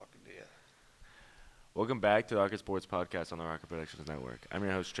Welcome back to the Rocket Sports Podcast on the Rocket Productions Network. I'm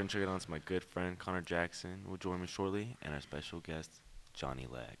your host, Trent Chigadons. My good friend, Connor Jackson, will join me shortly, and our special guest, Johnny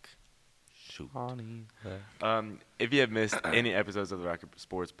Leck. Shoot. If you have missed any episodes of the Rocket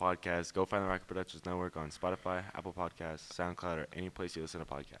Sports Podcast, go find the Rocket Productions Network on Spotify, Apple Podcasts, SoundCloud, or any place you listen to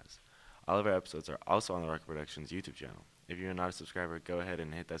podcasts. All of our episodes are also on the Rocket Productions YouTube channel. If you're not a subscriber, go ahead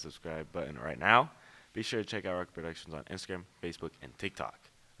and hit that subscribe button right now. Be sure to check out Rocket Productions on Instagram, Facebook, and TikTok.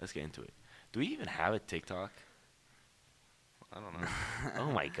 Let's get into it. Do we even have a TikTok? I don't know.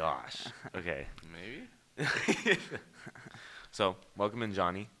 Oh my gosh. Okay. Maybe? So, welcome in,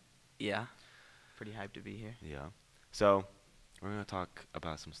 Johnny. Yeah. Pretty hyped to be here. Yeah. So, we're going to talk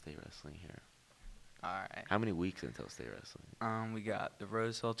about some state wrestling here. All right. How many weeks until state wrestling? We got the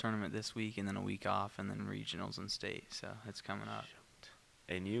Rose Hill tournament this week and then a week off and then regionals and state. So, it's coming up.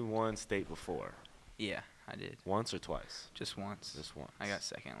 And you won state before. Yeah, I did. Once or twice? Just once. Just once. I got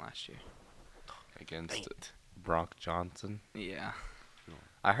second last year. Against Brock Johnson. Yeah.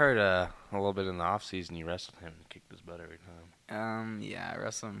 I heard a little bit in the off season you wrestled him and kicked his butt every time. Yeah, I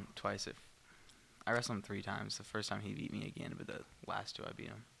wrestled him twice. I wrestled him 3 times. The first time he beat me again, but the last 2 I beat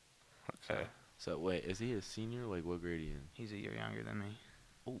him. Okay. So, wait, is he a senior? Like, what grade are you in? He's a year younger than me.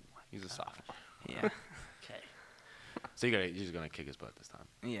 Oh, He's a sophomore. Yeah. Okay. So you're just gonna kick his butt this time.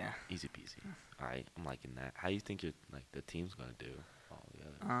 Yeah. Easy peasy. All right, I'm liking that. How do you think the team's gonna do all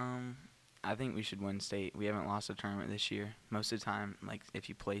together? I think we should win state. We haven't lost a tournament this year. Most of the time, like if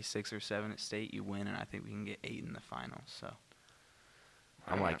you play 6 or 7 at state, you win, and I think we can get 8 in the finals. So.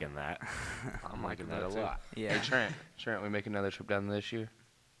 I'm liking that. I'm liking that a too. lot. Yeah. Hey, Trent, we make another trip down there this year?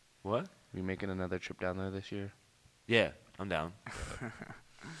 What? We making another trip down there this year? Yeah, I'm down. I'm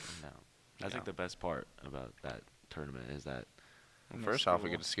down. That's Yeah. like the best part about that tournament is that. Well, Miss first off, we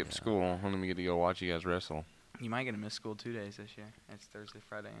school. get to skip Yeah. school, and then we get to go watch you guys wrestle. You might get to miss school 2 days this year. It's Thursday,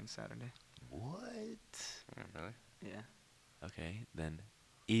 Friday, and Saturday. What? Yeah, really? Yeah. Okay, then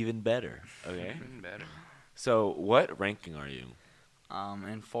even better. Okay. Even better. So, what ranking are you?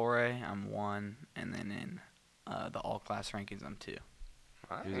 In 4A, I'm 1, and then in the all-class rankings, I'm 2.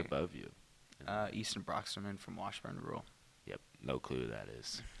 Who's Right. above you? Easton Broxterman from Washburn Rural. Yep, no clue who that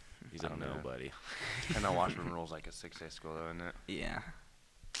is. He's I a don't know. nobody. I know Washburn Rules like a 6A school, though, isn't it? Yeah.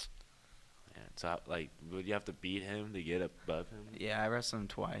 Man, so, would you have to beat him to get above him? Yeah, I wrestled him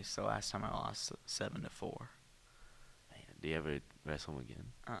twice. The last time I lost 7-4. Man, do you ever wrestle him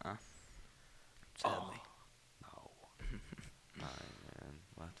again? Sadly. No. Alright, man.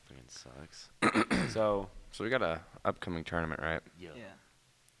 Well, that freaking sucks. So So we got a upcoming tournament, right? Yeah.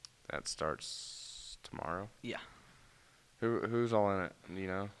 That starts tomorrow. Yeah. Who's all in it? Do you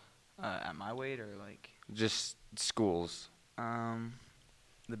know? At my weight or like. Just schools.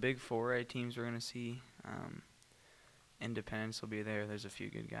 The big 4A teams we're gonna see. Independence will be there. There's a few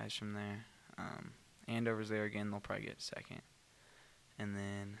good guys from there. Andover's there again. They'll probably get second. And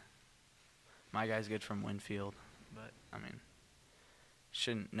then my guy's good from Winfield, but I mean,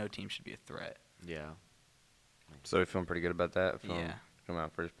 no team should be a threat. yeah. So you're feeling pretty good about that? Yeah. Come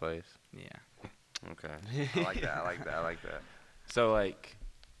out first place. Yeah. Okay. I like that. I like that. So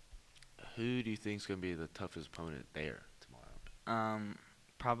who do you think's gonna be the toughest opponent there tomorrow?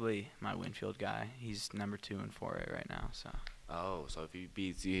 Probably my Winfield guy. He's number 2 in 4A right now. So. Oh, so if he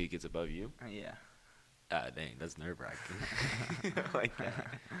beats you, he gets above you? Yeah. Ah, dang, that's nerve wracking. I like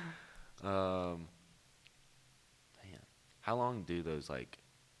that. Man, how long do those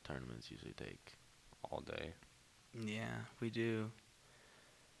tournaments usually take? All day. Yeah, we do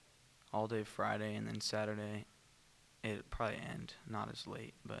all day Friday and then Saturday. It'll probably end not as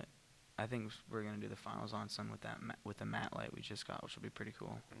late, but I think we're gonna do the finals on some with with the mat light we just got, which will be pretty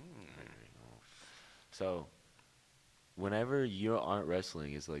cool. So, whenever you aren't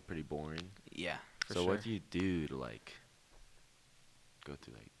wrestling, it's pretty boring. Yeah, for So sure. what do you do to go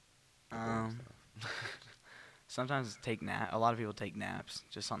through the boring stuff? Sometimes a lot of people take naps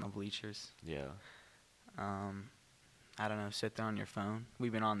just on the bleachers. Yeah. I don't know, sit there on your phone.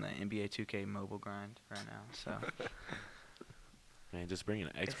 We've been on the NBA 2K mobile grind right now, so Man, just bring an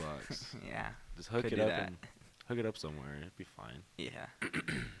Xbox. yeah, Just hook Could it do up that. and hook it up somewhere. It'd be fine. yeah.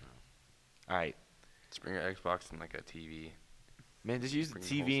 All right, Let's bring your Xbox and like a TV. man. Just use the Bring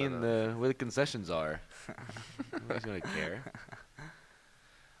the whole TV in where the concessions are. Nobody's gonna care.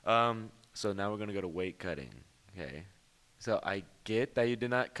 So now we're gonna go to weight cutting. Okay. So I get that you did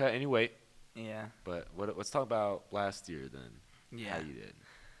not cut any weight, Yeah. but let's talk about last year then. Yeah. How you did.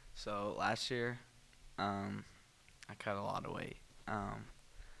 So last year, I cut a lot of weight.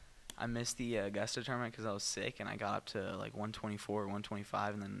 I missed the Augusta tournament because I was sick, and I got up to 124 or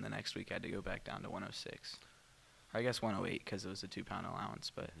 125, and then the next week I had to go back down to 106. Or I guess 108 because it was a 2-pound allowance.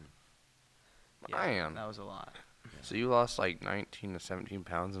 But Yeah, I am. That was a lot. So you lost like 19 to 17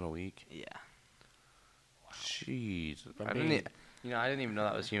 pounds in a week? Yeah. Jeez. From I being- didn't even know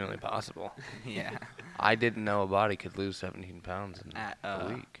that was humanly possible. Yeah. I didn't know a body could lose 17 pounds in At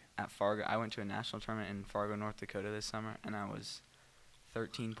a week. At Fargo, I went to a national tournament in Fargo, North Dakota this summer, and I was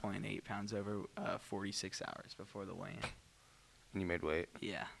 13.8 pounds over 46 hours before the weigh-in. And you made weight?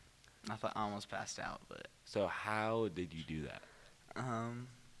 Yeah. I thought I almost passed out, but So how did you do that?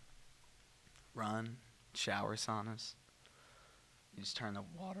 run, shower saunas. You just turn the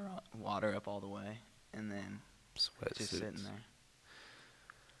water up all the way, and then Sweat just suits. sitting there.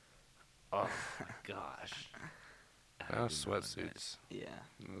 Oh my gosh. I Oh, didn't know that. sweatsuits. Yeah.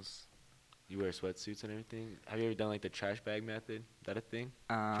 You wear sweatsuits and everything? Have you ever done like the trash bag method? Is that a thing?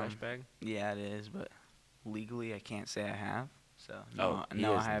 Trash bag? Yeah, it is, but legally I can't say I have. So Oh, he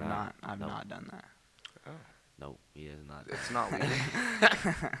no, has I have not. not. I've No. not done that. Oh. No, he is not. It's not legal.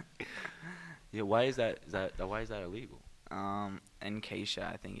 Yeah, why is that? Why is that illegal? In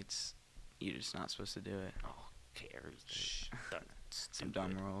Keisha, I think you're just not supposed to do it. Oh, who cares? That's Some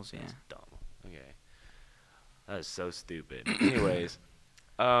dumb stupid. rules, yeah. That's dumb. Okay. That is so stupid. Anyways,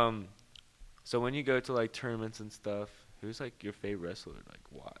 so when you go to like tournaments and stuff, who's like your favorite wrestler to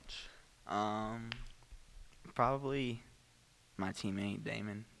like watch? Probably my teammate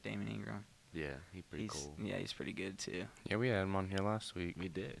Damon Ingram. Yeah, he's pretty cool. Yeah, he's pretty good too. Yeah, we had him on here last week. We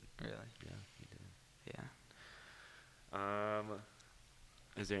did. Really. Yeah, we did. Yeah.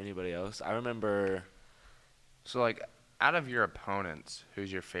 Is there anybody else? I remember. So, like, out of your opponents, who's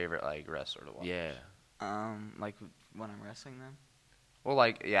your favorite, like, wrestler to watch? Yeah. Like when I'm wrestling them. Well,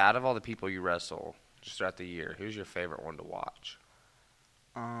 like, yeah, out of all the people you wrestle just throughout the year, who's your favorite one to watch?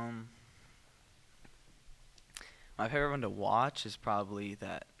 My favorite one to watch is probably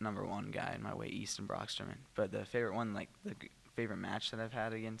that number one guy in my weight, Easton Brocksterman. But the favorite one, like the favorite match that I've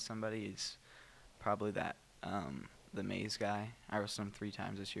had against somebody is probably that the Maze guy. I wrestled him 3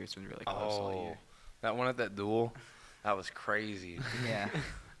 times this year. It's been really close all year. That one at that duel, that was crazy. Yeah.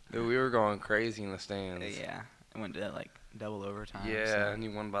 Dude, we were going crazy in the stands. Yeah. I went to like double overtime. Yeah, so- and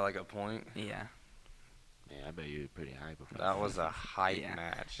you won by like a point. Yeah. Yeah, I bet you were pretty hype about That was a hype Yeah.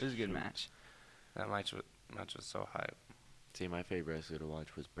 match. It was a good match. That match was so hype. See, my favorite wrestler to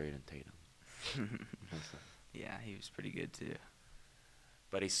watch was Braden Tatum. Yeah, he was pretty good too.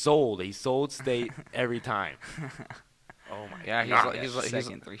 But he sold state every time. Oh my! Yeah, he's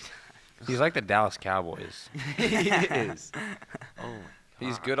second 3 times. he's like the Dallas Cowboys. He is. Oh my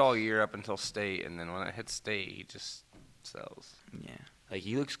He's God. good all year up until state, and then when it hits state, he just sells. Yeah. Like,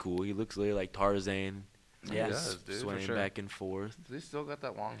 he looks cool. He looks literally like Tarzan. Yeah. He does, dude, for Swaying sure. back and forth. Does he still got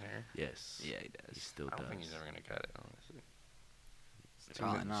that long hair? Yes. Yeah, he He does. still I does. don't think he's ever gonna cut it. Honestly,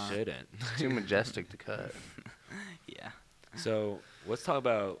 Probably not. Shouldn't. too majestic to cut. Yeah. So, let's talk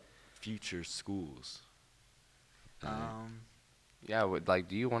about future schools. Yeah,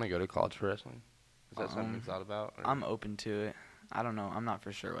 do you want to go to college for wrestling? Is that something you thought about? Or? I'm open to it. I don't know. I'm not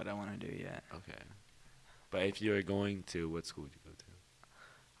for sure what I want to do yet. Okay. But if you're going to, what school would you go to?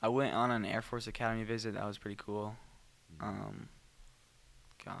 I went on an Air Force Academy visit. That was pretty cool.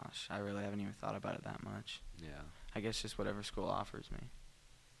 Gosh, I really haven't even thought about it that much. Yeah. I guess just whatever school offers me.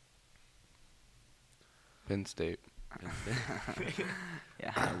 Penn State.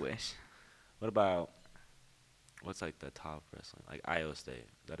 Yeah, I wish. What about, what's like the top wrestling? Like Iowa State.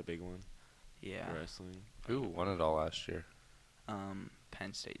 Is that a big one? Yeah. For wrestling? Who won it all last year?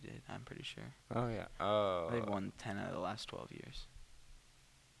 Penn State did, I'm pretty sure. Oh yeah. Oh. They've won 10 out of the last 12 years.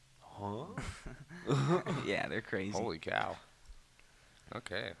 Huh? Yeah, they're crazy. Holy cow.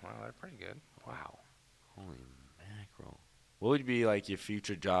 Okay, well they're pretty good. Wow. Holy mackerel. What would be like your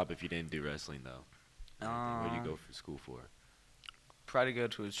future job if you didn't do wrestling though? What do you go for school for? Probably go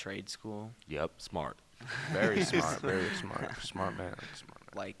to a trade school. Yep, smart. Very smart. Very smart. Smart man. Smart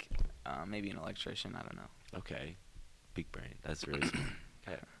man. Like maybe an electrician. I don't know. Okay. Big brain. That's really smart.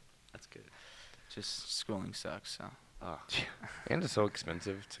 Okay. That's good. Just schooling sucks. So Oh, And it's so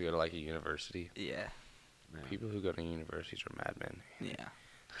expensive to go to like a university. yeah, man. People who go to universities are madmen. yeah.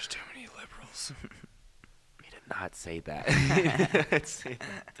 There's too many liberals. We did not say that. We did not say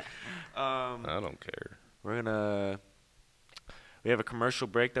that. I don't care. We have a commercial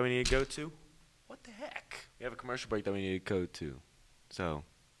break that we need to go to. What the heck? We have a commercial break that we need to go to. So,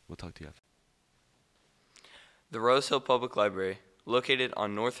 we'll talk to you after. The Rose Hill Public Library, located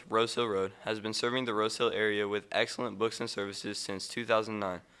on North Rose Hill Road, has been serving the Rose Hill area with excellent books and services since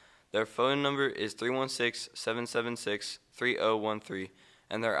 2009. Their phone number is 316-776-3013,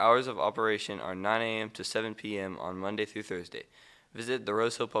 and their hours of operation are 9 a.m. to 7 p.m. on Monday through Thursday. Visit the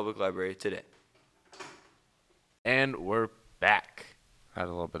Rose Hill Public Library today. And we're back. I had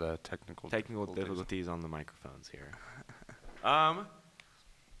a little bit of technical difficulties on the microphones here. Man,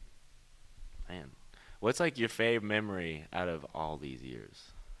 what's like your favorite memory out of all these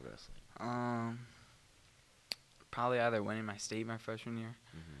years of wrestling? Probably either winning my state my freshman year,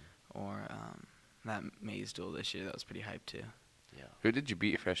 Mm-hmm. or that maze duel this year. That was pretty hyped too. Yeah. Who did you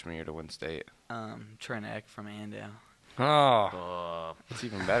beat freshman year to win state? Trent Eck from Andale. Oh, it's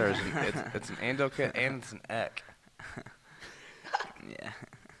even better. It's an Ando kid and it's an Eck. Yeah.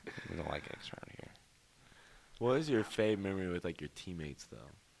 We don't like Ecks around here. What is your favorite memory with like your teammates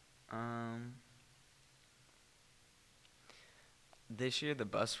though? This year the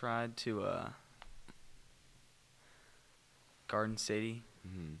bus ride to Garden City,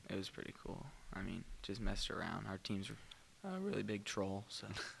 Mm-hmm. it was pretty cool. I mean, just messed around. Our team's a really big troll, so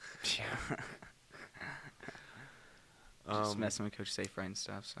Yeah. just messing with Coach Safe and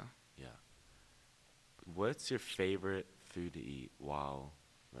stuff. So Yeah. What's your favorite food to eat while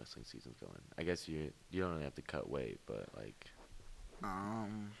wrestling season's going? I guess you don't really have to cut weight, but like.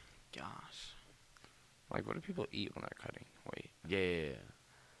 gosh, Like, what do people eat when they're cutting weight? Yeah.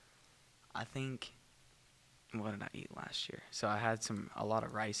 I think. What did I eat last year? So I had a lot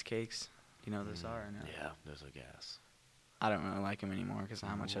of rice cakes. Do you know what those are or no? Yeah, those are gas. I don't really like them anymore because of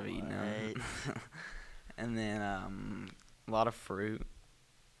how much I've eaten them. And then a lot of fruit.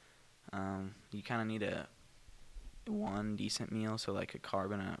 You kind of need one decent meal, so like a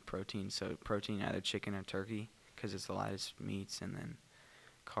carb and a protein. So protein, either chicken or turkey, because it's the lightest meats. And then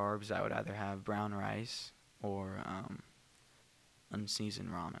carbs, I would either have brown rice or unseasoned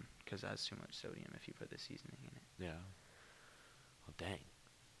ramen, because that's too much sodium if you put the seasoning in it. Yeah. Well, dang.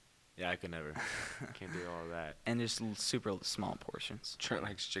 Yeah, I could never. Can't do all that. And just super small portions. Trent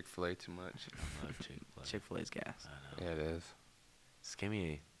likes Chick-fil-A too much. I love Chick-fil-A. Chick-fil-A's gas. I know. Yeah, it is. Just give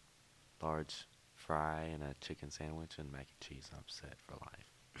me a large fry and a chicken sandwich and mac and cheese. I'm set for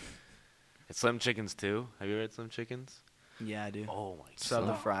life. It's Slim Chickens too. Have you ever had Slim Chickens? Yeah, I do. Oh my god. Sub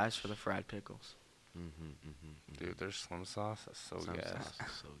the fries for the fried pickles. Dude, their slim sauce, that's so Slim gas. sauce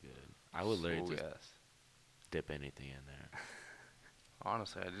is so good. I would literally just gas. dip anything in there.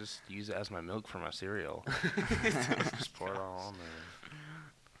 Honestly, I just use it as my milk for my cereal. Just pour it all on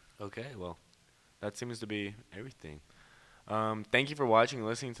there. Okay, well, that seems to be everything. Thank you for watching and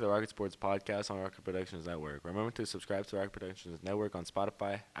listening to the Rocket Sports Podcast on Rocket Productions Network. Remember to subscribe to the Rocket Productions Network on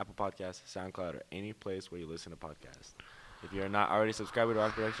Spotify, Apple Podcasts, SoundCloud, or any place where you listen to podcasts. If you are not already subscribed to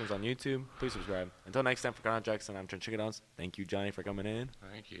Rocket Productions on YouTube, please subscribe. Until next time, for Connor Jackson, I'm Trent Chickadons. Thank you, Johnny, for coming in.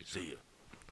 Thank you. See you.